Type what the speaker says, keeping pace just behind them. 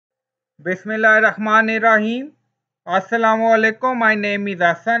Bismillahirrahmanirrahim. Assalamu alaikum. My name is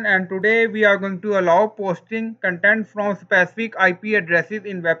Hassan and today we are going to allow posting content from specific IP addresses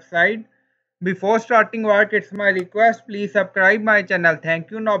in website. Before starting work, it's my request, please subscribe my channel. Thank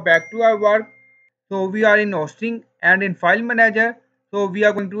you. Now back to our work. So we are in hosting and in file manager. So we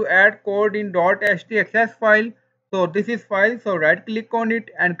are going to add code in .htaccess file. So this is file. So right click on it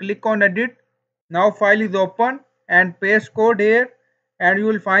and click on edit. Now file is open and paste code here and you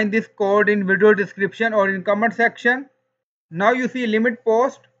will find this code in video description or in comment section. Now you see limit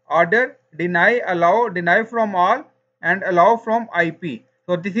post, order, deny, allow, deny from all and allow from IP.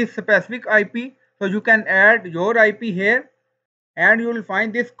 So this is specific IP. So you can add your IP here and you will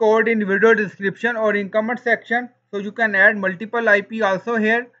find this code in video description or in comment section. So you can add multiple IP also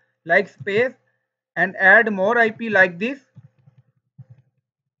here like space and add more IP like this.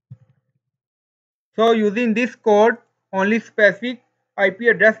 So using this code, only specific IP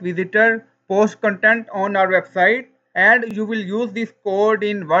address visitor post content on our website and you will use this code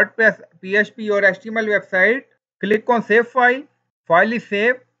in WordPress, PHP or HTML website. Click on save file. File is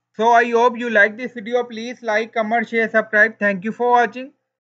saved. So I hope you like this video. Please like, comment, share, subscribe. Thank you for watching.